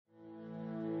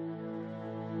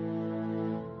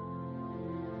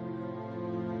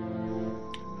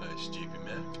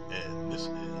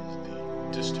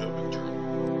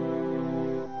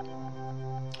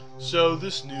So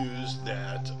this news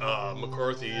that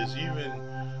McCarthy is even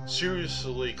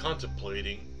seriously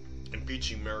contemplating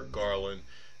impeaching Merrick Garland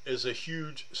is a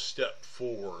huge step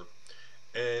forward.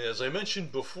 And as I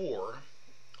mentioned before,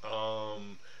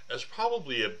 as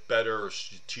probably a better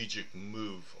strategic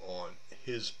move on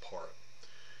his part.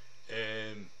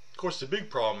 And of course, the big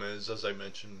problem is, as I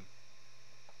mentioned,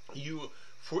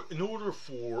 in order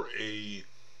for a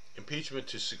impeachment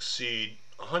to succeed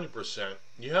 100%,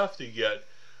 you have to get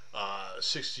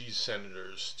 60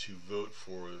 senators to vote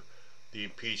for the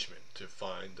impeachment to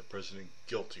find the president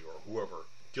guilty or whoever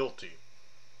guilty.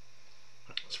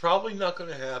 It's probably not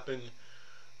going to happen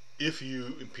if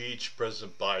you impeach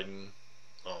President Biden,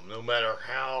 no matter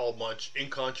how much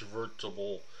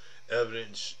incontrovertible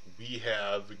evidence we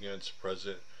have against the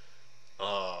president.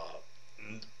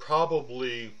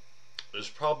 There's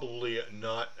probably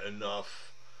not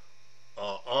enough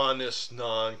honest,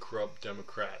 non-corrupt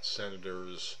Democrat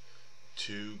senators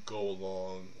to go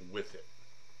along with it.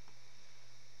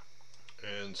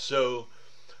 And so,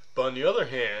 but on the other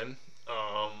hand,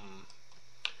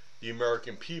 the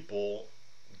American people,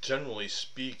 generally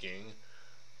speaking,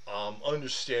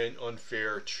 understand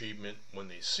unfair treatment when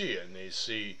they see it, and they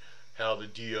see how the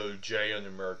DOJ under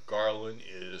Merrick Garland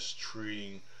is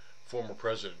treating former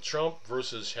President Trump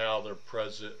versus how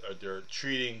they're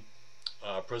treating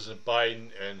President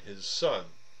Biden and his son.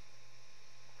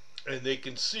 And they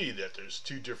can see that there's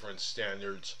two different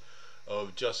standards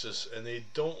of justice, and they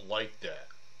don't like that.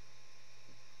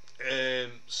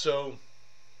 And so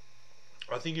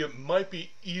I think it might be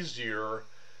easier,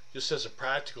 just as a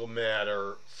practical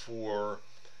matter, to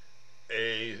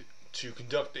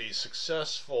conduct a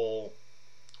successful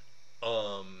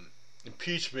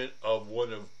impeachment of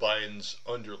one of Biden's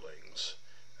underlings.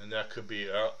 And that could be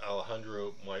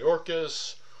Alejandro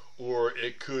Mayorkas, or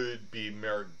it could be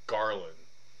Merrick Garland.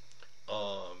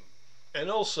 And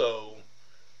also,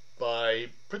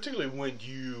 particularly when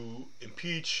you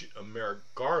impeach Merrick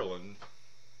Garland,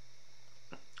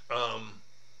 and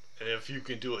if you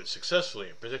can do it successfully,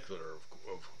 in particular,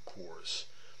 of course,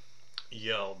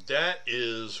 that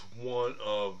is one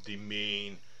of the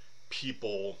main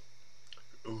people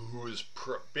who is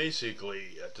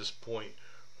basically at this point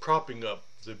propping up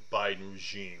the Biden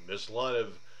regime. There's a lot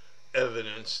of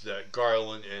evidence that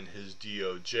Garland and his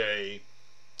DOJ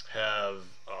have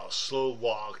slow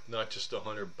walked not just the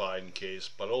Hunter Biden case,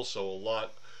 but also a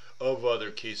lot of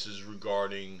other cases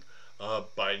regarding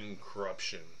Biden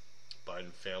corruption,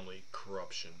 Biden family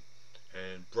corruption,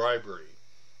 and bribery.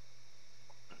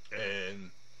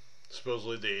 And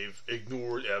supposedly they've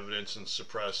ignored evidence and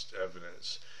suppressed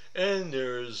evidence. And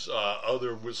there's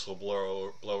other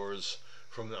whistleblowers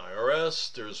from the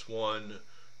IRS. There's one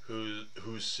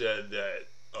who said that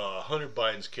Hunter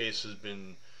Biden's case has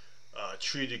been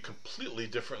treated completely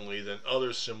differently than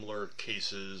other similar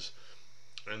cases,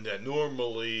 and that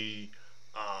normally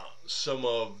some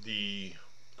of the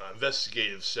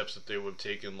investigative steps that they would have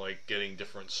taken, like getting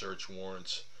different search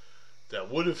warrants that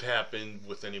would have happened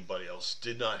with anybody else,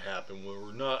 did not happen. We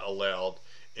were not allowed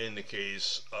in the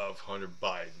case of Hunter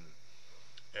Biden.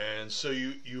 And so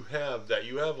you have that.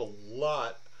 You have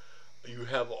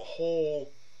a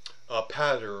whole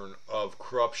pattern of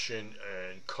corruption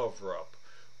and cover-up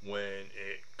when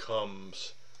it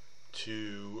comes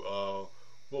to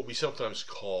what we sometimes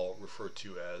refer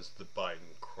to as the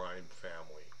Biden crime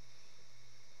family.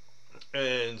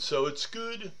 And so it's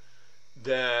good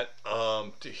that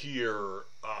to hear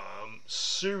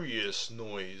serious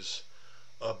noise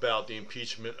about the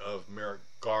impeachment of Merrick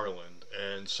Garland.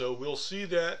 And so we'll see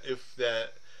that if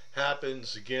that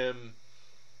happens again.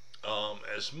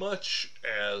 As much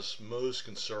as most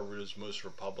conservatives, most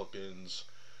Republicans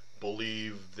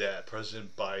believe that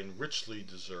President Biden richly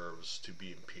deserves to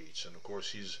be impeached, and of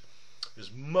course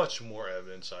there's much more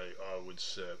evidence I would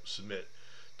submit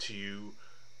to you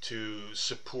to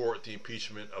support the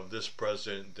impeachment of this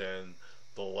president than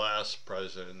the last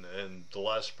president. And the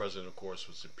last president, of course,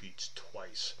 was impeached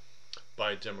twice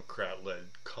by a Democrat-led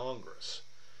Congress.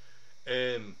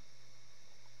 And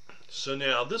so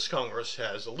now this Congress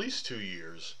has at least 2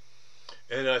 years,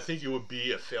 and I think it would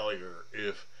be a failure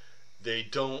if they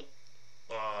don't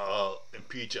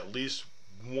impeach at least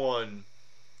one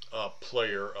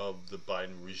player of the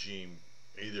Biden regime,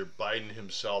 either Biden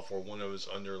himself or one of his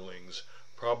underlings,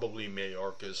 probably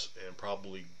Mayorkas and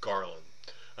probably Garland.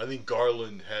 I think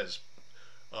Garland has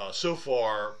so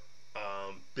far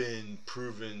been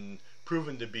proven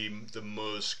to be the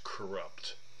most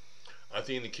corrupt. I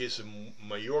think in the case of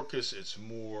Mayorkas, it's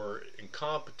more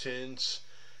incompetence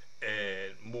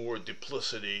and more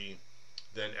duplicity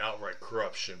than outright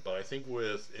corruption. But I think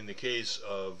in the case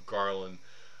of Garland,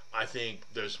 I think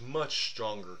there's much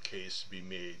stronger case to be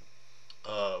made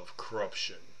of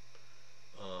corruption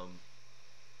um,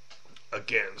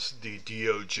 against the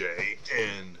DOJ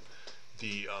and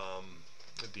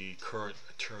the current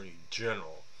Attorney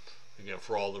General. Again,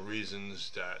 for all the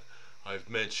reasons that I've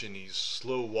mentioned, he's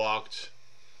slow walked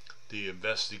the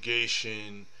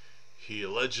investigation. He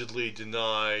allegedly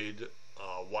denied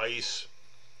Weiss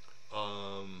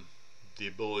the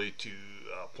ability to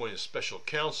appoint a special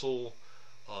counsel.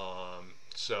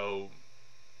 So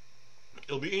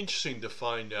it'll be interesting to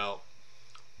find out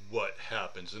what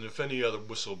happens and if any other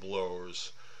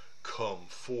whistleblowers come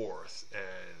forth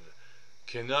and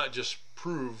can not just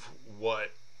prove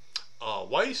what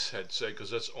Weiss had said,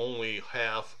 because that's only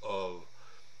half of,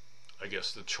 I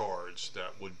guess, the charge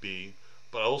that would be,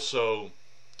 but also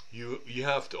you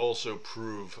have to also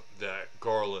prove that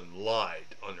Garland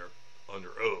lied under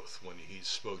oath when he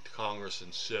spoke to Congress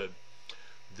and said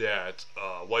that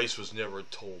Weiss was never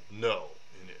told no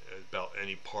about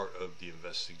any part of the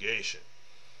investigation.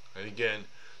 And again,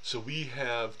 so we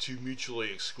have two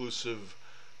mutually exclusive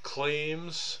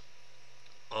claims.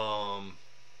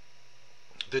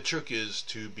 The trick is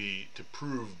to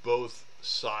prove both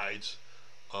sides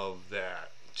of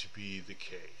that to be the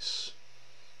case.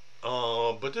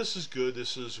 But this is good.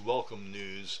 This is welcome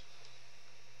news.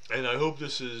 And I hope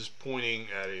this is pointing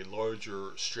at a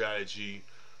larger strategy,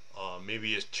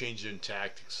 maybe a change in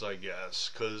tactics, I guess.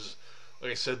 Because,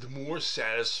 like I said, the more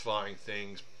satisfying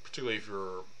things, particularly if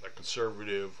you're a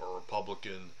conservative or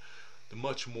Republican, the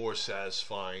much more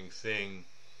satisfying thing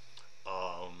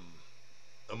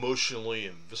emotionally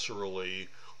and viscerally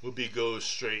would be go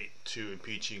straight to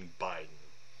impeaching Biden.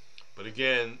 But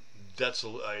again, that's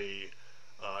a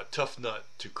tough nut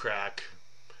to crack.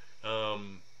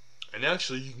 And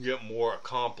actually, you can get more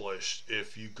accomplished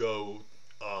if you go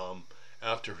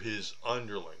after his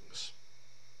underlings.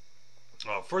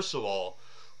 First of all,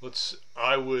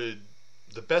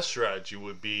 the best strategy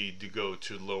would be to go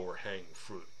to lower hanging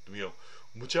fruit.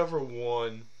 Whichever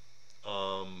one,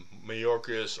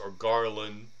 Mayorkas or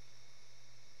Garland,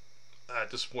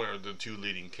 at this point are the two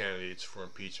leading candidates for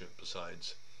impeachment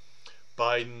besides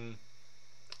Biden.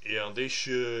 They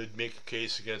should make a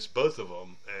case against both of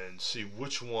them and see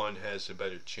which one has a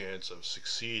better chance of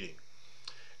succeeding,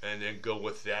 and then go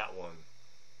with that one.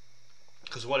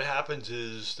 Because what happens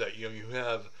is that you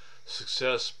have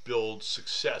success builds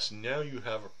success. Now you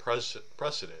have a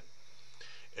precedent,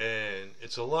 and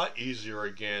it's a lot easier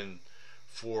again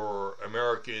for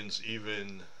Americans,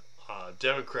 even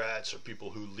Democrats or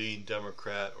people who lean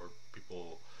Democrat or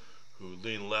people who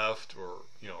lean left or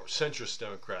centrist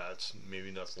Democrats,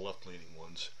 maybe not the left-leaning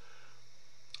ones,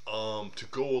 to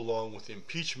go along with the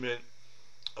impeachment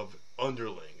of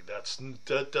underling.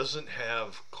 That doesn't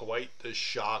have quite the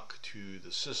shock to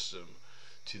the system,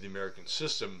 to the American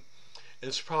system. And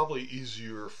it's probably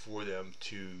easier for them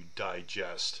to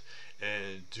digest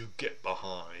and to get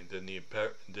behind than the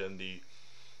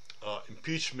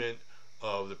impeachment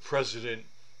of the president.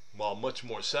 While much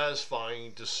more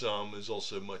satisfying to some, is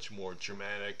also much more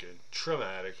dramatic and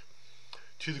traumatic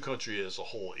to the country as a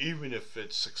whole, even if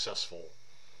it's successful.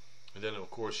 And then,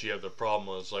 of course, you have the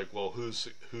problem is like, well, who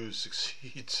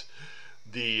succeeds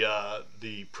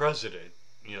the president?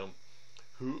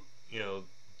 Who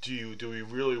do we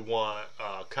really want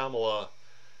Kamala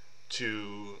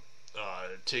to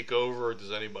take over?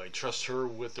 Does anybody trust her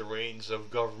with the reins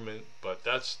of government? But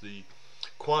that's the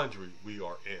quandary we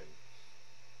are in.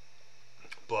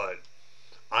 But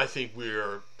I think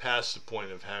we're past the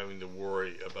point of having to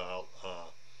worry about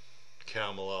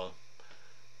Kamala,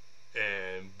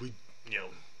 and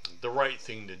the right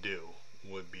thing to do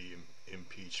would be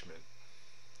impeachment.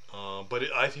 But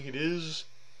I think it is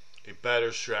a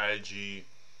better strategy,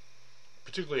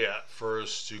 particularly at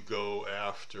first, to go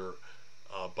after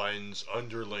Biden's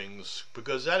underlings,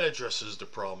 because that addresses the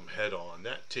problem head on.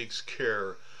 That takes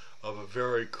care of a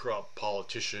very corrupt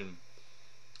politician,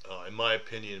 in my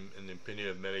opinion, and the opinion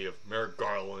of many, of Merrick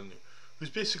Garland, who's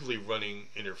basically running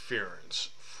interference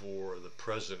for the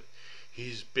president.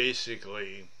 He's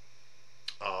basically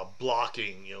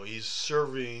blocking, he's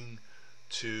serving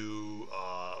to,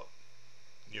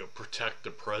 protect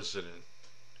the president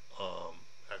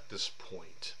at this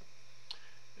point.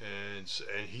 And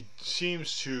he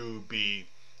seems to be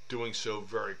doing so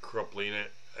very corruptly,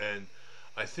 and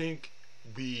I think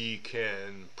we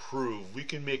can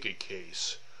make a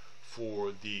case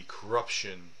for the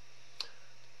corruption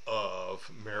of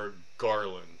Merrick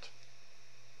Garland.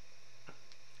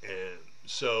 And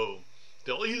so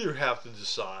they'll either have to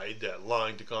decide that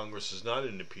lying to Congress is not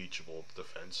an impeachable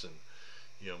defense, and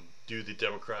do the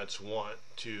Democrats want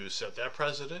to set that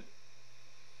precedent,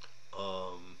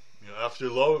 After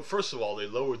first of all, they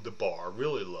lowered the bar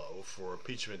really low for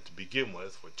impeachment to begin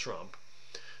with Trump.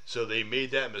 So they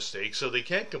made that mistake. So they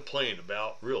can't complain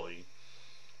about really,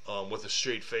 with a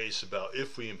straight face, about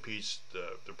if we impeach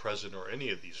the president or any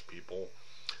of these people.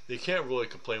 They can't really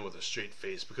complain with a straight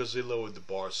face because they lowered the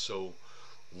bar so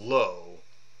low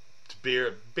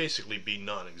to basically be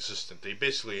non-existent. They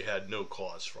basically had no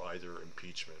cause for either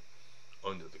impeachment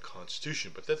under the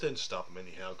Constitution, but that didn't stop them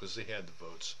anyhow because they had the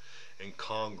votes in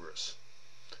Congress.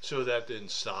 So that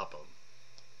didn't stop them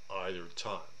either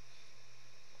time.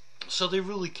 So they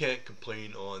really can't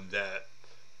complain on that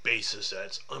basis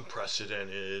that's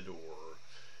unprecedented, or,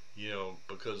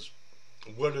 because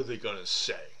what are they going to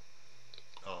say?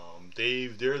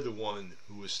 They're the one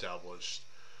who established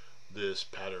this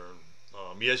pattern.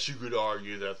 Yes, you could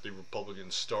argue that the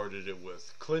Republicans started it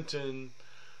with Clinton,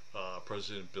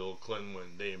 President Bill Clinton,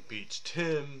 when they impeached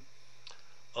him.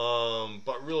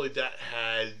 But really that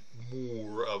had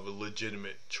more of a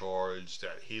legitimate charge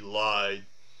that he lied.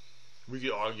 We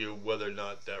could argue whether or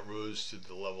not that rose to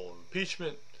the level of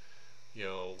impeachment,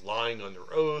 lying under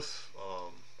oath.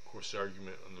 Of course, the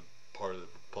argument on the part of the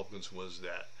Republicans was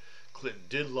that Clinton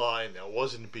did lie, and that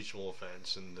was an impeachable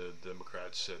offense, and the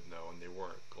Democrats said no, and they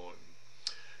weren't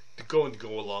going to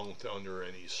go along with it under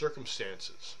any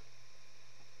circumstances.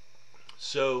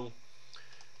 So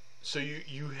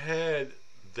you had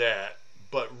that,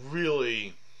 but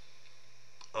really,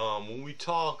 when we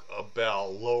talk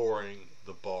about lowering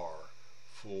the bar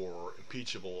for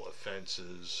impeachable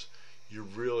offenses, you're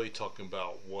really talking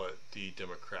about what the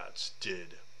Democrats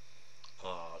did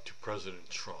to President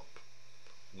Trump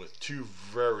with two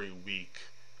very weak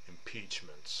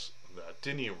impeachments that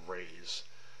didn't even raise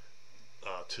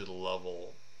to the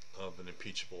level of an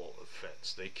impeachable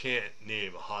offense. They can't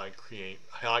name a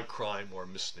high crime or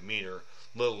misdemeanor,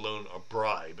 let alone a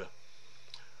bribe,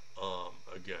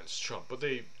 against Trump. But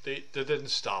that didn't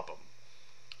stop him.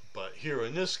 But here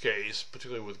in this case,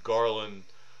 particularly with Garland,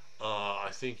 I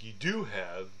think you do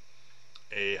have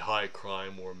a high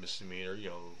crime or misdemeanor,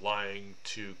 lying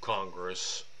to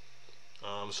Congress.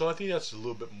 So I think that's a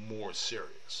little bit more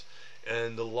serious.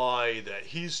 And the lie that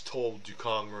he's told to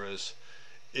Congress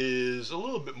is a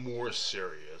little bit more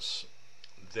serious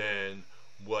than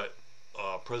what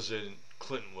President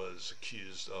Clinton was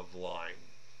accused of lying.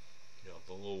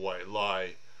 The little white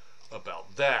lie about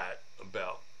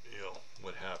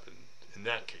what happened in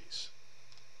that case.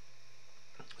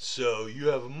 So you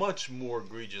have a much more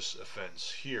egregious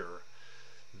offense here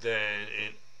than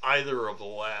in either of the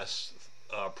last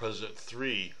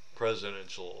three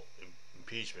presidential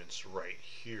impeachments right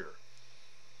here.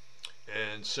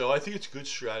 And so I think it's a good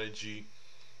strategy.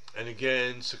 And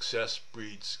again, success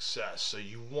breeds success. So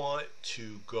you want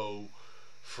to go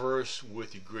first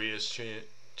with the greatest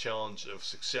challenge of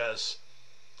success.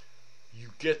 You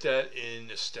get that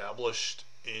established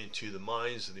into the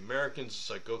minds of the Americans. It's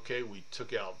like, okay, we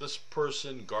took out this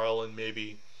person, Garland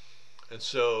maybe. And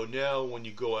so now when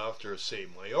you go after, say,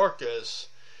 Mayorkas,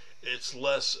 it's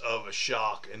less of a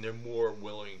shock, and they're more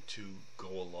willing to go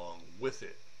along with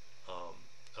it.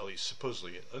 At least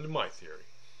supposedly, under my theory,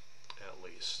 at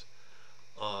least.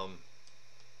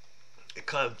 It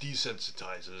kind of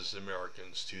desensitizes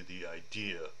Americans to the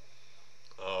idea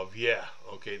of,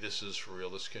 okay, this is for real,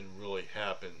 this can really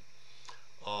happen.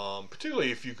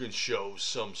 Particularly if you can show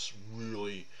some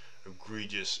really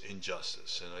egregious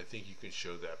injustice, and I think you can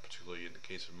show that particularly in the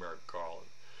case of Merrick Garland.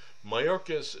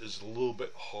 Mayorkas is a little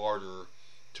bit harder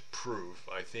to prove.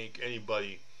 I think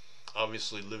anybody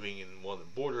obviously living in one of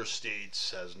the border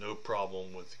states has no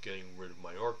problem with getting rid of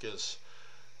Mayorkas,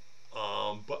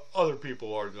 but other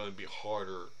people are going to be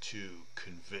harder to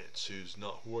convince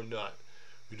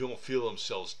who don't feel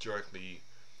themselves directly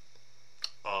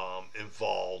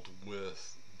involved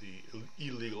with the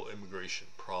illegal immigration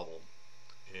problem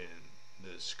in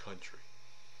this country.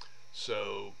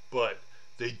 So, but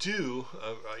they do,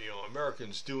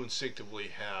 Americans do instinctively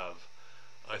have,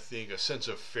 I think, a sense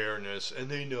of fairness, and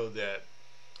they know that,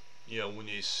 when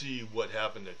they see what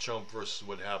happened to Trump versus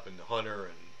what happened to Hunter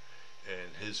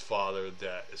and his father,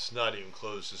 that it's not even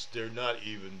close. They're not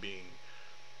even being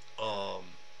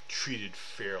treated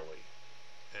fairly.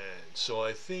 And so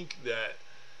I think that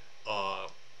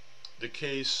the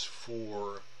case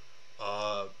for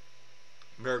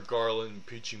Merrick Garland,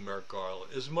 impeaching Merrick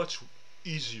Garland, is a much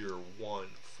easier one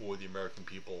for the American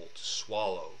people to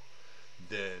swallow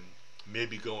than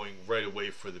maybe going right away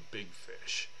for the big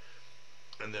fish.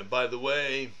 And then, by the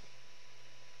way,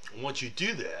 once you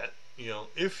do that,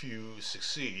 if you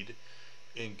succeed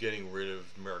in getting rid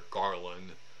of Merrick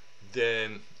Garland,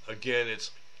 then again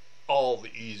it's all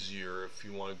the easier if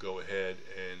you want to go ahead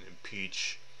and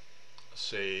impeach,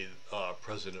 say,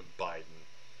 President Biden.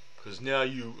 Because now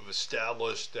you've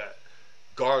established that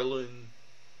Garland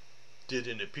did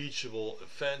an impeachable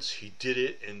offense. He did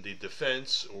it in the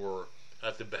defense or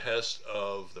at the behest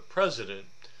of the president.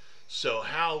 So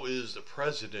how is the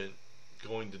president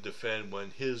going to defend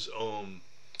when his own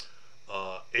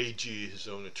AG, his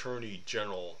own attorney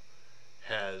general,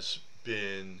 has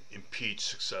been impeached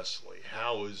successfully?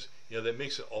 How is, that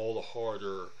makes it all the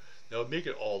harder. That would make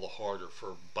it all the harder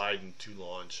for Biden to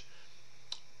launch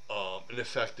an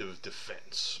effective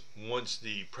defense once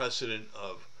the precedent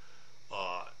of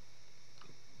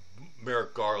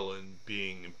Merrick Garland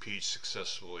being impeached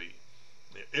successfully,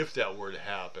 if that were to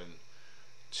happen,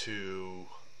 to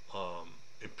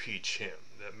impeach him.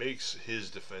 That makes his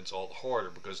defense all the harder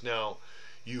because now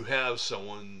you have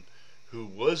someone who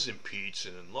was impeached,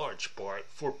 and in large part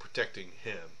for protecting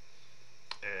him.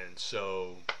 And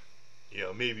so,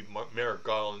 maybe Merrick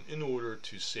Garland, in order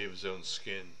to save his own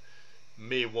skin,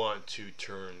 may want to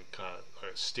turn kind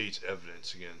of state's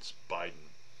evidence against Biden.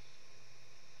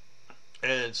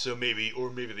 And so maybe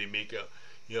they make a,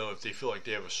 if they feel like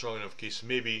they have a strong enough case,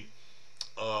 maybe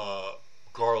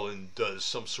Garland does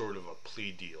some sort of a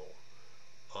plea deal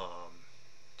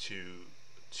to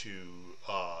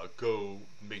go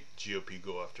make GOP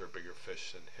go after a bigger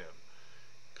fish than him,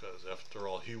 because after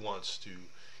all, he wants to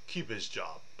keep his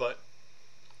job. But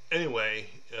anyway,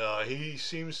 he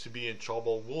seems to be in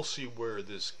trouble. We'll see where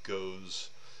this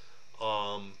goes.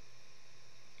 One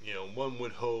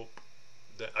would hope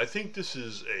that, I think this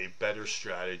is a better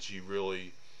strategy,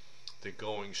 really, than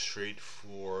going straight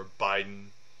for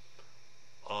Biden.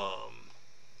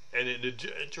 And it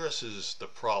addresses the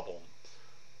problem.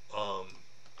 Of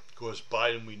course,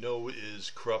 Biden, we know,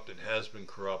 is corrupt and has been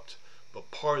corrupt,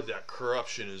 but part of that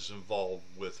corruption is involved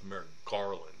with Merrick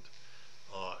Garland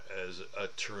as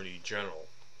Attorney General.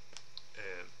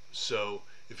 And so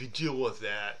if you deal with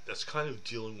that, that's kind of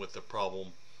dealing with the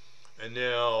problem. And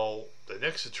now the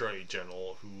next Attorney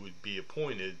General who would be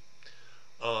appointed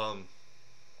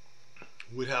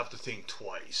would have to think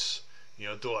twice.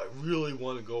 Do I really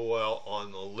want to go out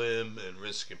on a limb and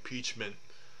risk impeachment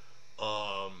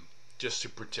just to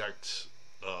protect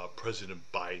President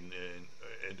Biden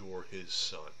and or his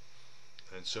son?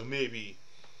 And so maybe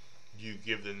you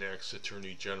give the next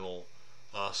Attorney General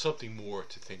something more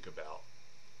to think about.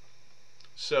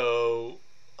 So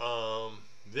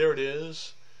there it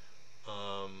is.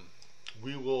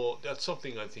 That's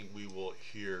something I think we will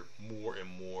hear more and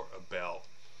more about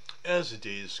as the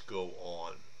days go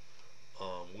on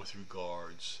with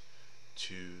regards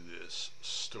to this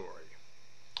story.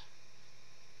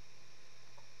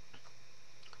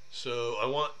 So I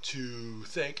want to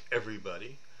thank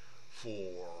everybody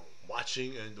for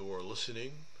watching and or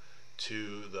listening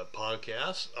to the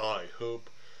podcast. I hope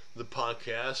the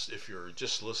podcast, if you're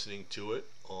just listening to it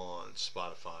on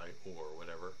Spotify or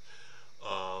whatever,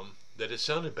 that it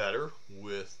sounded better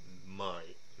with my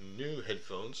new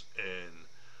headphones and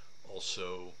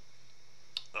also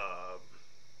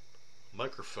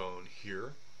microphone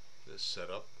here, this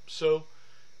setup. So,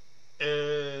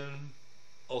 and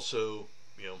also,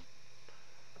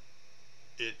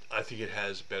 I think it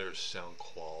has better sound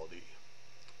quality.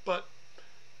 But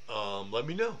let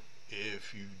me know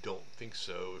if you don't think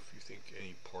so. If you think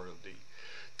any part of the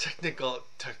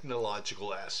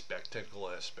technical aspect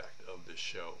of this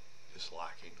show is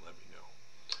lacking, let me know,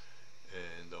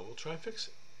 and we'll try and fix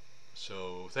it.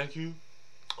 So thank you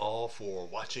all for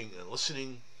watching and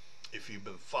listening. If you've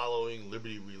been following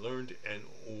Liberty Relearned and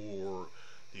or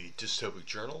the Dystopic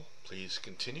Journal, please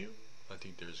continue. I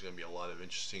think there's going to be a lot of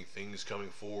interesting things coming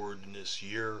forward in this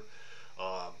year.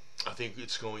 I think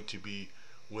it's going to be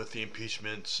with the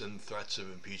impeachments and threats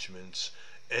of impeachments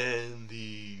and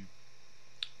the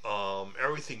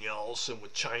everything else, and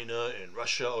with China and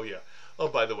Russia. Oh yeah. Oh,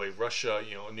 by the way, Russia,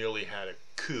 nearly had a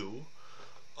coup,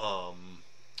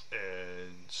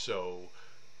 and so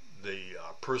the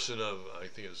person of, I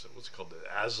think it's what's it called, the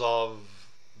Azov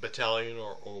battalion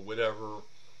or whatever,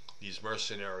 these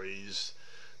mercenaries,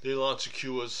 they launched a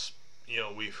coup.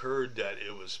 We've heard that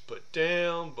it was put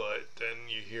down, but then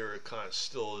you hear it kind of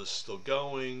still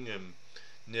going, and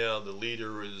now the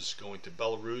leader is going to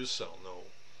Belarus. I don't know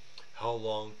how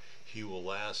long he will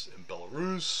last in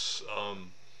Belarus.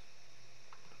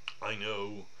 I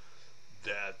know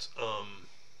that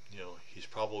he's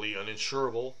probably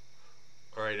uninsurable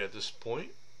right at this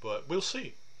point, but we'll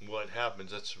see what happens.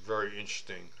 That's a very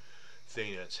interesting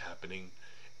thing that's happening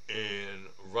in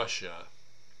Russia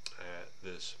at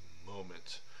this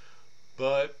moment.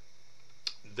 But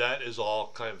that is all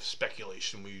kind of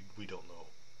speculation. We don't know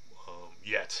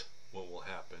yet what will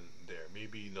happen there.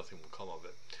 Maybe nothing will come of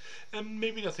it, and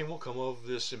maybe nothing will come of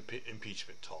this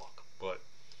impeachment talk. But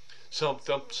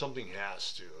something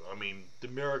has to. I mean, the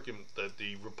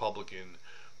Republican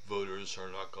voters are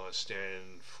not going to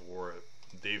stand for it.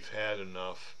 They've had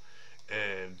enough,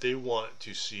 and they want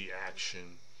to see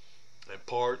action. And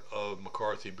part of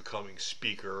McCarthy becoming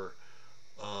Speaker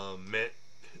meant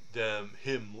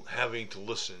him having to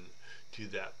listen to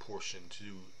that portion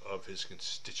of his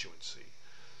constituency.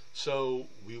 So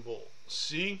we will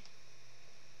see.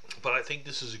 But I think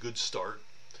this is a good start,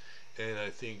 and I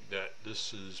think that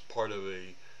this is part of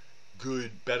a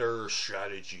good, better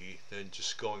strategy than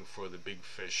just going for the big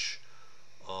fish,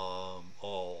 all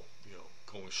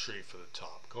going straight for the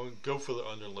top. Go for the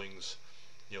underlings,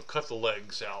 cut the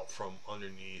legs out from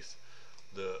underneath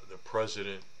the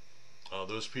president.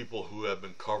 Those people who have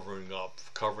been covering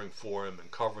for him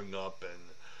and covering up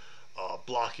and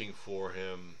blocking for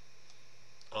him,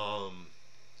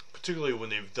 particularly when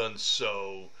they've done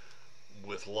so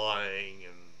with lying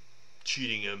and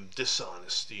cheating him,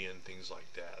 dishonesty and things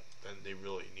like that, then they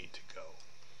really need to go.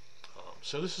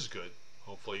 So this is good.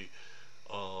 Hopefully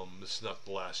this is not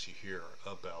the last you hear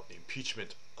about the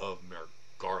impeachment of Merrick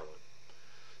Garland.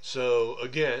 So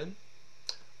again,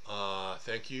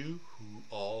 thank you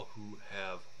all who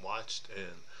have watched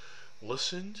and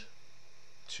listened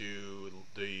to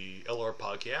the LR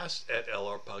Podcast at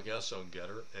LR Podcast on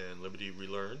Getter and Liberty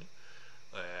Relearned,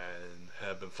 and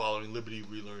have been following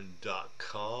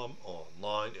LibertyRelearned.com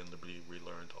online and Liberty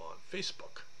Relearned on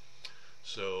Facebook.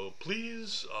 So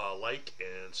please like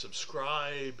and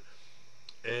subscribe.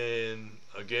 And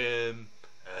again,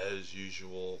 as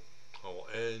usual, I will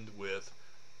end with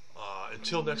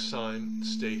until next time,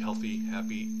 stay healthy,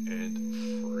 happy,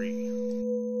 and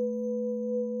free.